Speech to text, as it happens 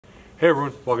Hey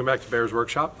everyone, welcome back to Bear's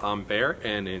Workshop. I'm Bear,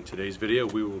 and in today's video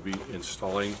we will be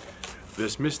installing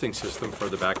this misting system for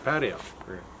the back patio.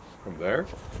 From there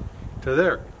to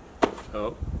there.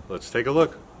 So let's take a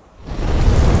look.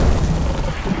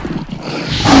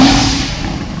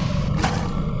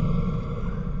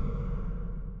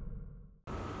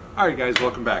 Alright guys,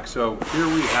 welcome back. So here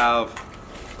we have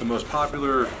the most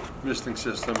popular misting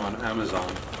system on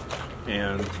Amazon,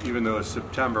 and even though it's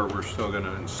September, we're still going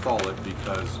to install it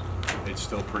because it's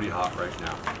still pretty hot right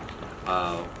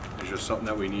now. It's just something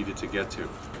that we needed to get to.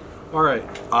 Alright,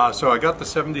 so I got the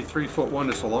 73-foot one.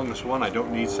 It's the longest one. I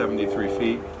don't need 73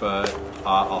 feet, but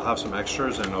I'll have some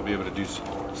extras and I'll be able to do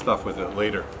stuff with it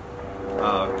later.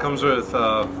 It comes with,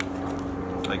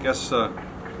 I guess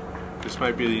this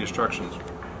might be the instructions.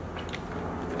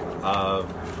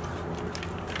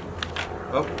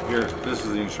 Oh, here, this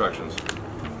is the instructions.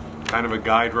 Kind of a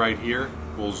guide right here.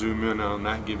 We'll zoom in on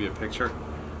that and give you a picture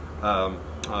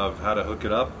of how to hook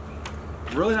it up.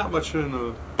 Really not much in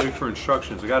the big for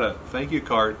instructions. I got a thank you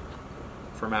card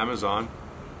from Amazon.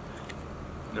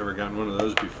 Never gotten one of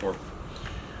those before.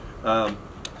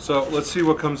 So let's see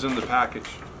what comes in the package.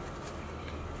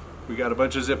 We got a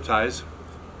bunch of zip ties.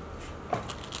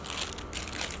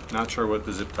 Not sure what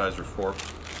the zip ties are for.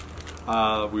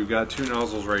 We've got two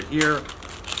nozzles right here.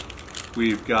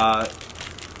 We've got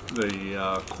the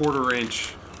 1/4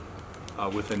 inch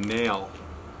with a nail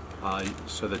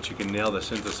so that you can nail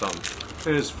this into something.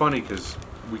 And it's funny because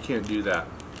we can't do that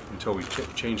until we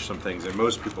change some things, and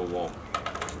most people won't.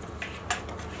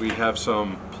 We have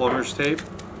some plumber's tape.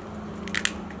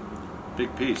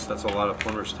 Big piece, that's a lot of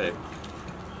plumber's tape.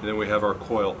 And then we have our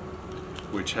coil,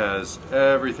 which has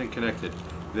everything connected.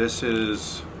 This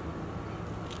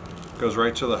goes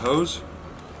right to the hose,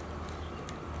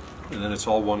 and then it's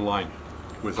all one line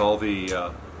with all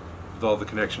the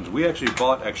connections. We actually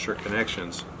bought extra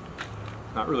connections.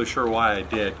 Not really sure why I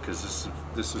did, because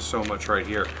this is so much right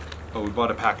here. But we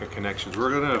bought a pack of connections. We're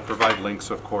going to provide links,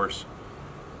 of course,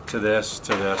 to this,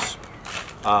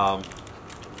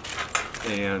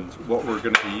 and what we're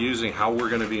going to be using, how we're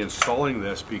going to be installing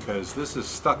this, because this is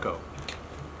stucco,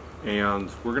 and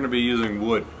we're going to be using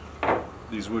wood.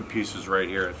 These wood pieces right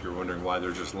here, if you're wondering why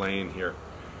they're just laying here.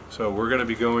 So we're going to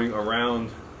be going around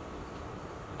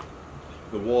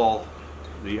the wall,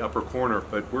 the upper corner,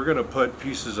 but we're going to put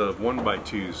pieces of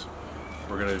 1x2s.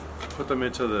 We're going to put them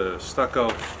into the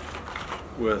stucco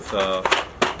with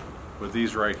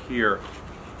these right here,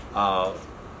 and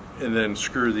then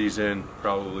screw these in,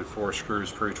 probably 4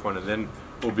 screws per each one, and then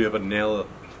we'll be able to nail it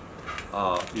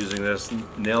using this,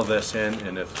 nail this in.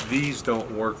 And if these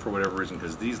don't work for whatever reason,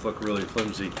 because these look really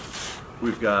flimsy,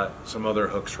 we've got some other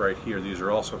hooks right here. These are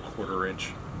also 1/4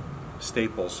 inch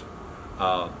staples,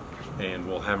 and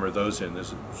we'll hammer those in.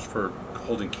 This is for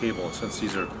holding cable, and since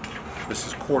this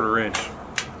is 1/4 inch,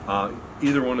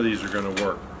 either one of these are going to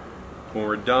work. When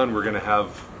we're done, we're going to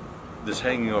have this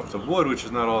hanging off the wood, which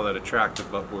is not all that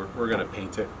attractive, but we're going to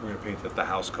paint it. We're going to paint it the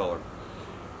house color,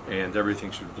 and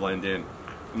everything should blend in.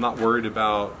 I'm not worried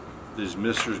about these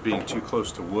misters being too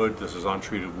close to wood. This is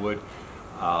untreated wood.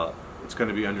 It's going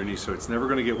to be underneath, so it's never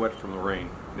going to get wet from the rain,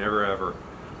 never ever.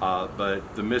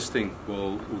 But the misting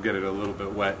will get it a little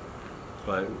bit wet,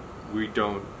 but we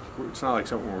don't. It's not like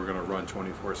something we're going to run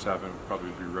 24/7. We'll probably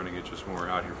be running it just when we're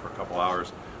out here for a couple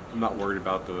hours. I'm not worried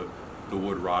about the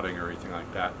wood rotting or anything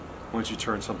like that. Once you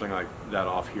turn something like that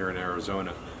off here in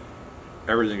Arizona,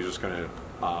 everything's just going to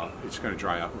it's going to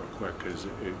dry out real quick because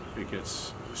it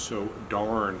gets so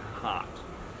darn hot.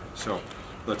 So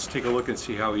let's take a look and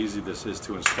see how easy this is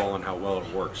to install and how well it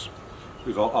works.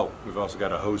 We've also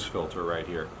got a hose filter right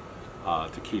here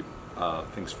to keep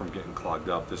things from getting clogged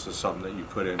up. This is something that you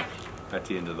put in at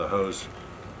the end of the hose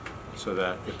so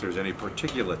that if there's any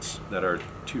particulates that are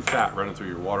too fat running through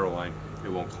your water line, it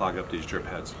won't clog up these drip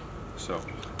heads. So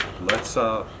let's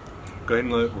go ahead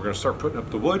and we're going to start putting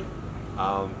up the wood,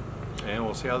 and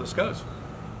we'll see how this goes.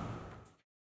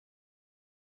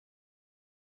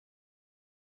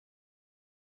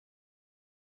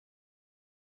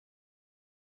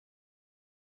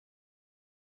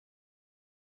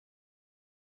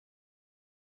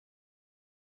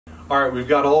 Alright, we've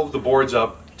got all of the boards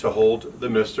up to hold the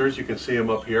misters. You can see them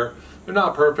up here. They're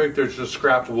not perfect, they're just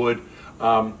scrapped wood.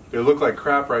 They look like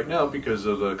crap right now because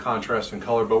of the contrast in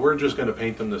color, but we're just going to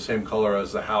paint them the same color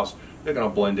as the house. They're going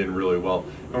to blend in really well.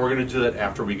 And we're going to do that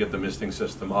after we get the misting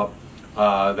system up.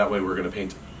 That way we're going to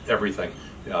paint everything.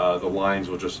 The lines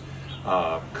will just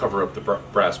cover up the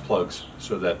brass plugs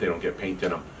so that they don't get paint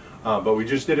in them. But we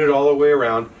just did it all the way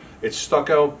around. It's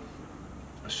stucco.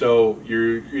 So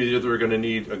you're either going to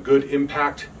need a good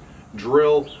impact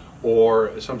drill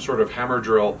or some sort of hammer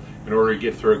drill in order to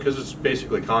get through it, because it's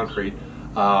basically concrete.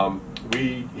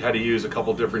 We had to use a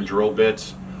couple different drill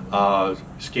bits,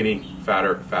 skinny,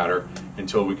 fatter,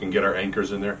 until we can get our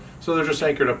anchors in there. So they're just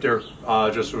anchored up there,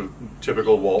 just with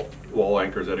typical wall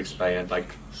anchors that expand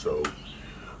like so.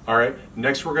 All right,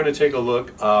 next we're going to take a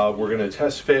look. We're going to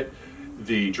test fit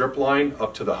the drip line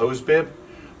up to the hose bib,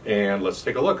 and let's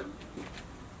take a look.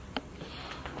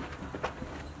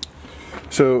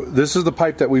 So this is the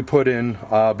pipe that we put in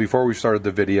before we started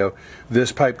the video.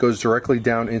 This pipe goes directly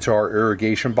down into our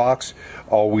irrigation box.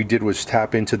 All we did was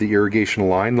tap into the irrigation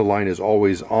line. The line is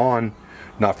always on,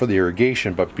 not for the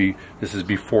irrigation, but this is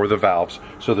before the valves,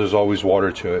 so there's always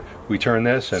water to it. We turn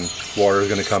this and water is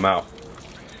going to come out.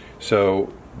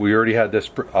 So we already had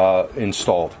this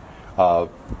installed.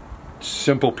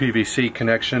 Simple PVC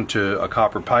connection to a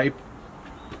copper pipe.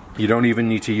 You don't even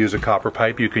need to use a copper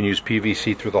pipe. You can use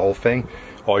PVC through the whole thing.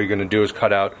 All you're going to do is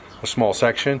cut out a small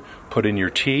section, put in your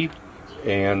T,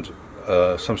 and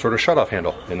some sort of shutoff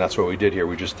handle. And that's what we did here.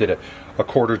 We just did a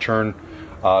quarter turn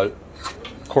shutoff,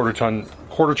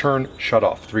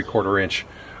 3/4 inch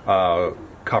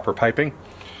copper piping.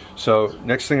 So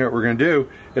next thing that we're going to do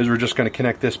is we're just going to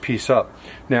connect this piece up.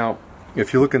 Now,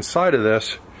 if you look inside of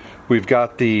this, we've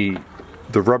got the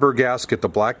rubber gasket, the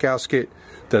black gasket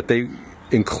that they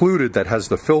included that has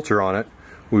the filter on it.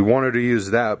 We wanted to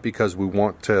use that because we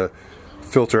want to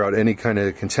filter out any kind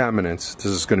of contaminants. This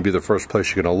is going to be the first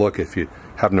place you're going to look if you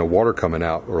have no water coming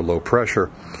out or low pressure.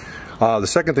 The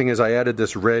second thing is I added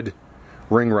this red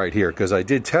ring right here because I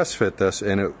did test fit this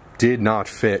and it did not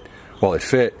fit. Well, it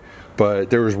fit, but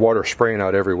there was water spraying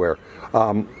out everywhere.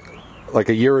 Like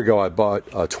a year ago I bought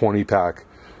a 20-pack,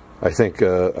 I think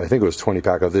it was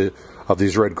 20-pack of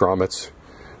these red grommets,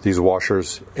 these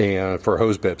washers, and for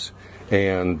hose bibs,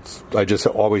 and I just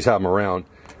always have them around,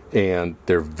 and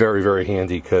they're very, very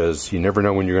handy because you never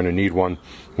know when you're going to need one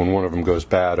when one of them goes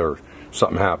bad or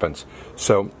something happens.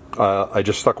 So I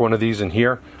just stuck one of these in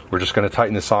here. We're just going to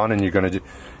tighten this on, and you're going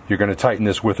to tighten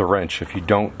this with a wrench. If you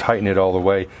don't tighten it all the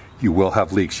way, you will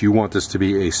have leaks. You want this to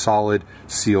be a solid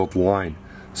sealed line.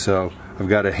 So I've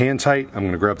got it hand tight. I'm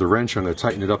going to grab the wrench. I'm going to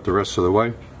tighten it up the rest of the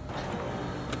way.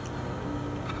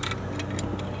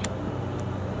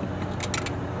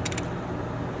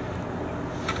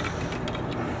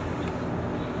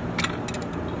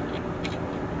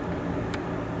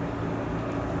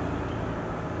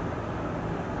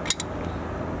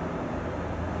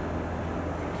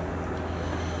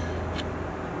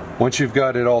 Once you've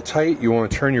got it all tight, you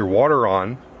want to turn your water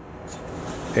on,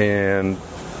 and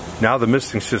now the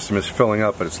misting system is filling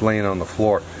up, but it's laying on the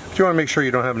floor. But you want to make sure you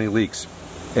don't have any leaks.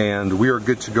 And we are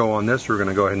good to go on this. We're going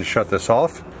to go ahead and shut this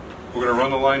off. We're going to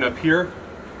run the line up here.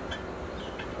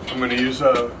 I'm going to use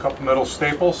a couple metal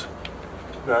staples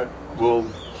that will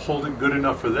hold it good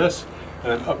enough for this,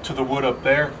 and then up to the wood up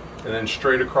there, and then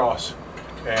straight across.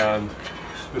 And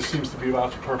this seems to be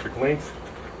about the perfect length.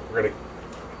 We're going to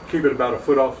keep it about a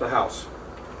foot off the house.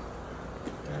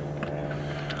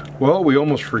 Well, we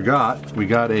almost forgot. We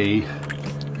got a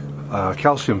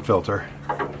calcium filter.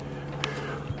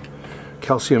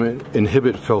 Calcium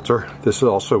inhibit filter. This is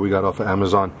also we got off of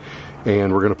Amazon,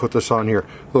 and we're going to put this on here.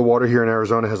 The water here in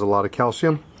Arizona has a lot of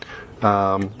calcium.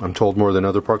 I'm told more than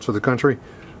other parts of the country.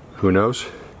 Who knows?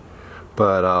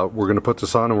 But we're going to put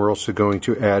this on, and we're also going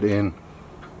to add in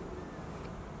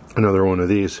another one of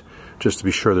these, just to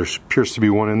be sure. There appears to be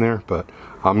one in there, but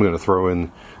I'm going to throw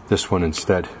in this one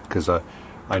instead because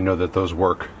I know that those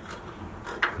work,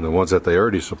 and the ones that they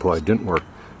already supplied didn't work.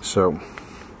 So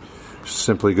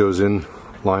simply goes in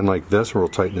line like this, and we'll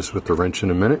tighten this with the wrench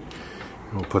in a minute.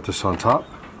 And we'll put this on top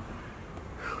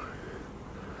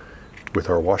with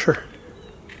our washer.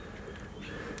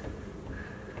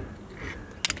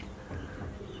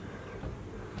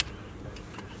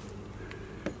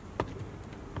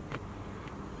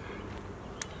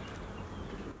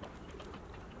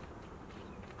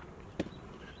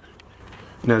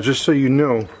 Now, just so you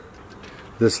know,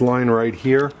 this line right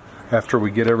here, after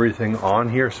we get everything on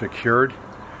here secured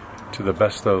to the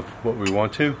best of what we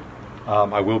want to,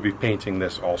 I will be painting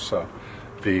this also.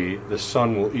 The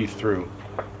sun will eat through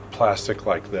plastic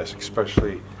like this,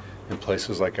 especially in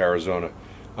places like Arizona.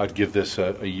 I'd give this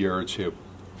a year or two,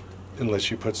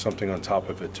 unless you put something on top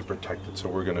of it to protect it. So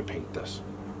we're going to paint this.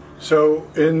 So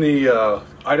in the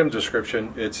item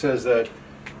description, it says that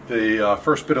the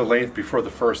first bit of length before the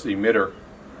first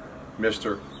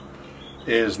mister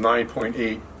is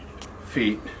 9.8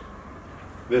 feet.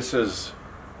 This is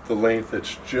the length.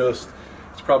 It's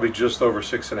probably just over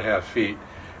 6.5 feet,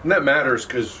 and that matters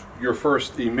because your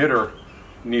first emitter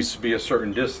needs to be a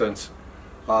certain distance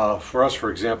For us,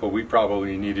 for example, we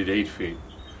probably needed 8 feet.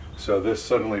 So this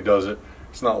suddenly does it.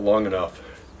 It's not long enough.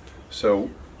 So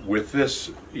with this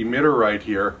emitter right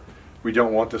here, we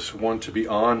don't want this one to be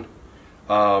on.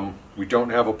 We don't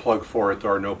have a plug for it.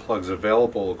 There are no plugs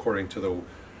available according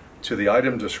to the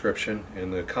item description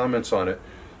and the comments on it.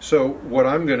 So what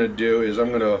I'm going to do is I'm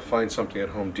going to find something at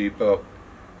Home Depot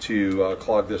to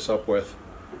clog this up with.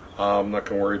 I'm not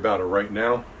going to worry about it right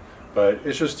now, but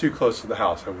it's just too close to the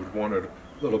house. I would want it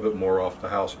a little bit more off the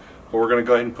house. But we're going to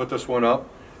go ahead and put this one up.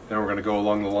 Then we're going to go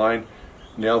along the line,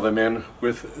 nail them in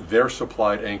with their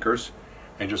supplied anchors,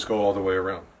 and just go all the way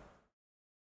around.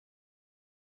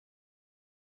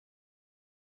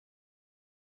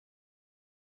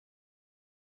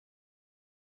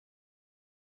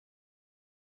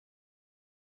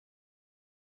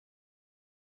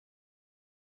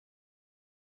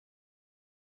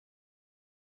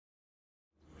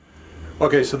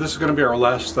 Okay, so this is going to be our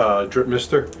last drip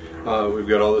mister. We've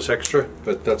got all this extra,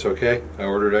 but that's okay. I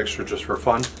ordered extra just for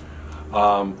fun.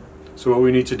 So what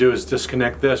we need to do is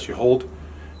disconnect this. You hold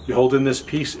in this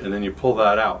piece and then you pull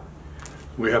that out.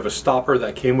 We have a stopper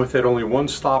that came with it. Only one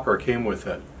stopper came with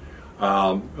it.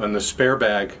 And the spare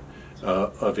bag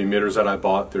of emitters that I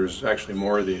bought, there's actually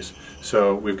more of these.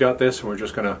 So we've got this and we're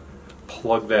just going to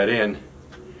plug that in,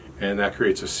 and that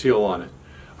creates a seal on it.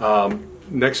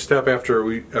 Next step after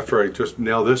I just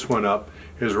nail this one up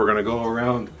is we're going to go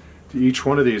around to each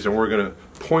one of these and we're going to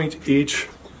point each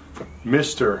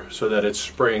mister so that it's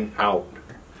spraying out.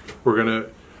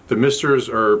 The misters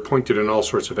are pointed in all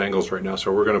sorts of angles right now,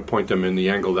 so we're going to point them in the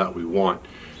angle that we want.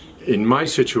 In my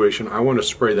situation, I want to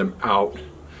spray them out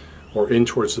or in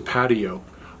towards the patio.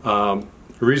 The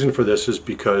reason for this is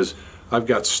because I've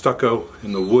got stucco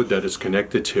in the wood that it's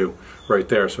connected to right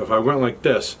there. So if I went like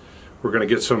this, we're going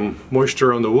to get some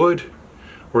moisture on the wood.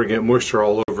 We're going to get moisture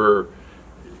all over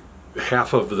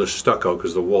half of the stucco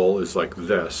because the wall is like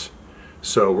this.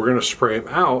 So we're going to spray them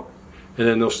out, and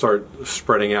then they'll start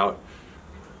spreading out.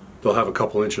 They'll have a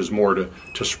couple inches more to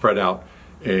spread out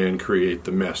and create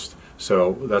the mist.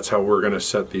 So that's how we're going to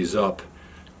set these up.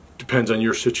 Depends on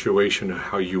your situation and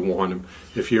how you want them.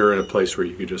 If you're in a place where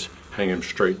you could just hang them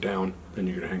straight down, then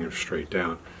you're going to hang them straight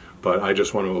down. But I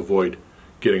just want to avoid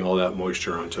getting all that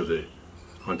moisture onto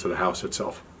the house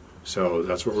itself. So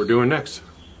that's what we're doing next.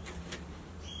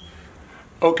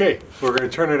 Okay, we're going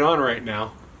to turn it on right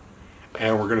now,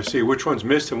 and we're going to see which one's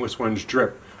mist and which one's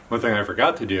drip. One thing I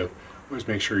forgot to do was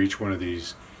make sure each one of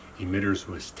these emitters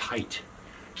was tight.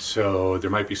 So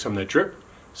there might be some that drip.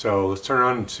 So let's turn it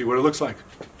on and see what it looks like.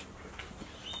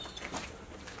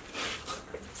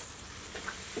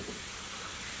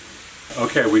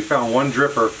 Okay, we found one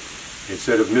dripper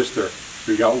instead of mister.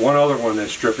 We got one other one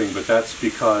that's dripping, but that's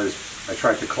because I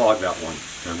tried to clog that one.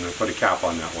 I'm going to put a cap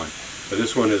on that one. But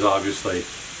this one is obviously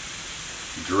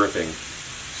dripping.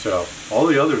 So all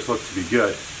the others look to be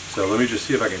good. So let me just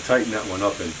see if I can tighten that one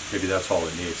up, and maybe that's all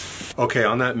it needs. Okay,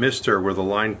 on that mister where the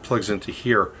line plugs into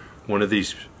here, one of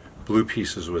these blue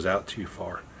pieces was out too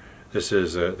far. This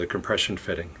is the compression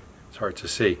fitting. It's hard to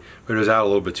see, but it was out a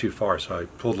little bit too far. So I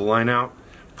pulled the line out,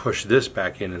 pushed this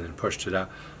back in, and then pushed it out.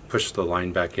 Pushed the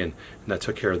line back in, and that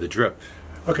took care of the drip.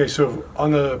 Okay, so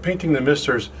on the painting the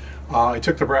misters, I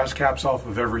took the brass caps off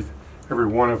of every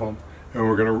one of them, and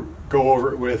we're going to go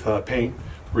over it with paint.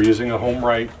 We're using a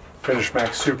HOMENOTE Finish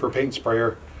Max Super Paint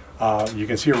Sprayer. You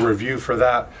can see a review for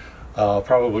that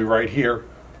probably right here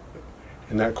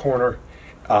in that corner.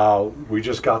 We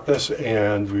just got this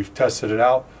and we've tested it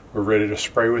out. We're ready to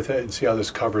spray with it and see how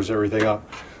this covers everything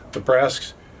up. The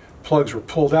brass plugs were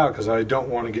pulled out because I don't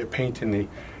want to get paint in the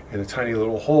tiny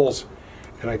little holes,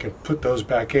 and I can put those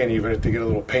back in even if they get a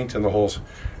little paint in the holes.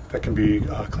 That can be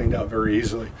cleaned out very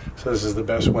easily. So this is the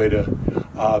best way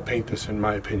to paint this, in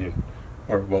my opinion.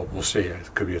 Or, well, we'll see.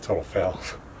 It could be a total fail.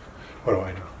 What do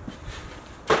I know?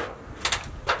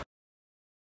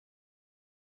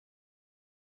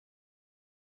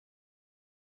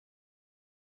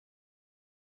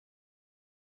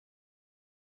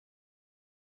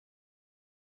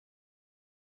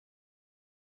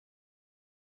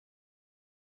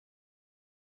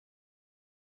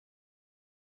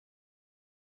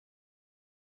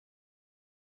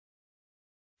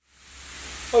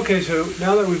 Okay, so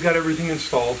now that we've got everything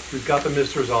installed, we've got the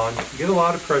misters on, we get a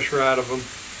lot of pressure out of them.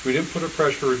 We didn't put a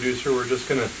pressure reducer. We're just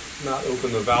going to not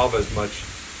open the valve as much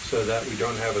so that we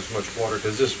don't have as much water,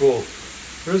 because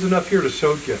there's enough here to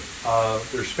soak you.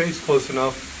 There's space close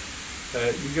enough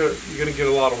that you're going to get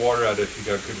a lot of water out if you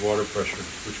got good water pressure,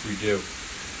 which we do.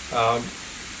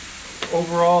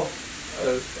 Overall,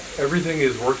 everything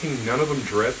is working. None of them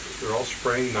drip. They're all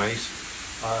spraying nice.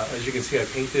 As you can see, I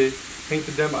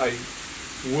painted them. I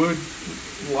would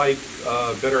like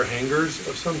better hangers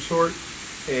of some sort,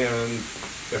 and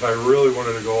if I really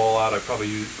wanted to go all out, I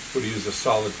probably would use a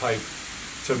solid pipe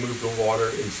to move the water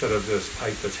instead of this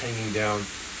pipe that's hanging down,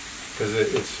 because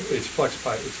it's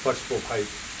flexible pipe,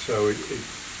 so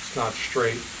it's not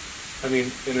straight. I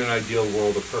mean, in an ideal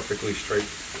world, a perfectly straight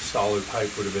solid pipe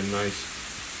would have been nice,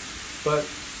 but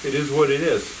it is what it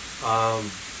is.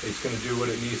 It's going to do what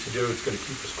it needs to do. It's going to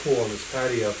keep us cool on this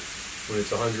patio when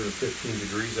it's 115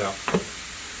 degrees out.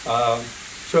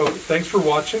 So thanks for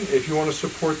watching. If you want to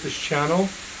support this channel,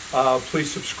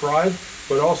 please subscribe.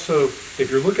 But also, if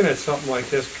you're looking at something like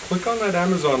this, click on that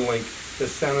Amazon link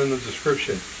that's down in the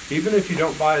description. Even if you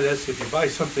don't buy this, if you buy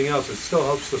something else, it still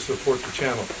helps to support the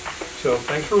channel. So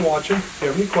thanks for watching. If you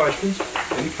have any questions,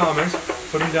 any comments,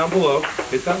 put them down below.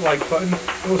 Hit that like button,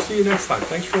 and we'll see you next time.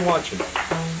 Thanks for watching.